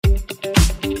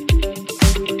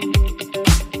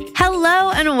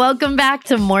and welcome back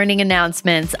to Morning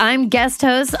Announcements. I'm guest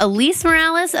host Elise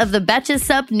Morales of the Betches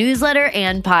Sup newsletter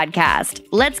and podcast.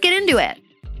 Let's get into it.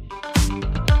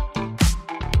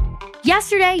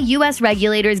 Yesterday, U.S.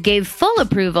 regulators gave full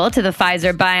approval to the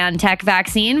Pfizer-BioNTech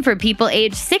vaccine for people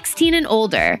aged 16 and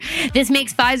older. This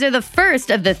makes Pfizer the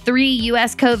first of the 3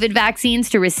 U.S. COVID vaccines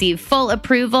to receive full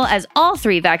approval, as all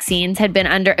 3 vaccines had been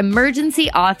under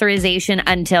emergency authorization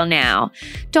until now.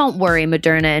 Don't worry,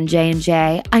 Moderna and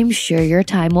J&J. I'm sure your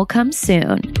time will come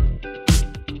soon.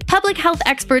 Public health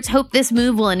experts hope this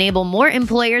move will enable more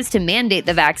employers to mandate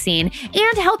the vaccine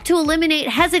and help to eliminate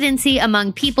hesitancy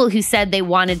among people who said they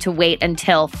wanted to wait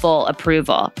until full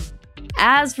approval.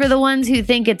 As for the ones who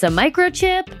think it's a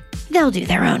microchip, they'll do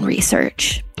their own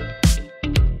research.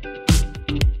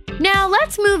 Now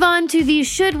let's move on to the,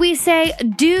 should we say,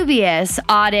 dubious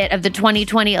audit of the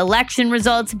 2020 election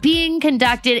results being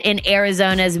conducted in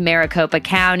Arizona's Maricopa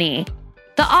County.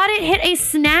 The audit hit a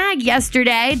snag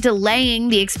yesterday, delaying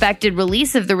the expected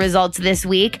release of the results this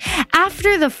week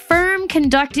after the firm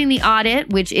conducting the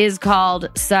audit, which is called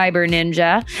Cyber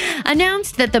Ninja,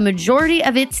 announced that the majority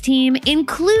of its team,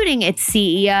 including its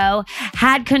CEO,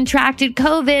 had contracted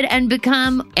COVID and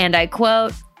become, and I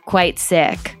quote, quite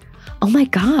sick. Oh my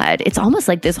God, it's almost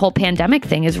like this whole pandemic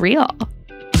thing is real.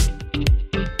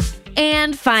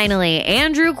 And finally,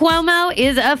 Andrew Cuomo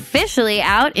is officially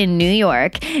out in New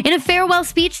York. In a farewell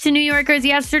speech to New Yorkers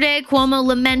yesterday, Cuomo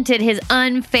lamented his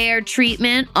unfair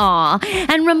treatment,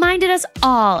 and reminded us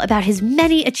all about his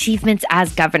many achievements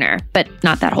as governor, but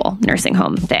not that whole nursing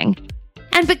home thing.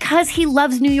 And because he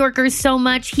loves New Yorkers so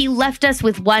much, he left us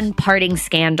with one parting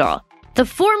scandal. The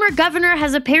former governor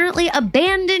has apparently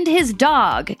abandoned his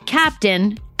dog,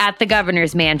 Captain, at the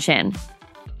governor's mansion.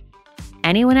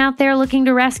 Anyone out there looking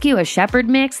to rescue a shepherd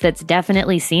mix that's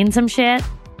definitely seen some shit?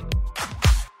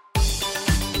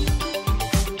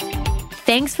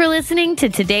 Thanks for listening to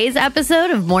today's episode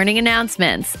of Morning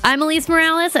Announcements. I'm Elise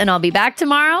Morales, and I'll be back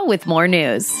tomorrow with more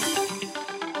news.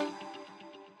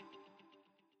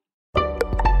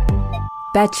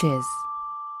 Betches.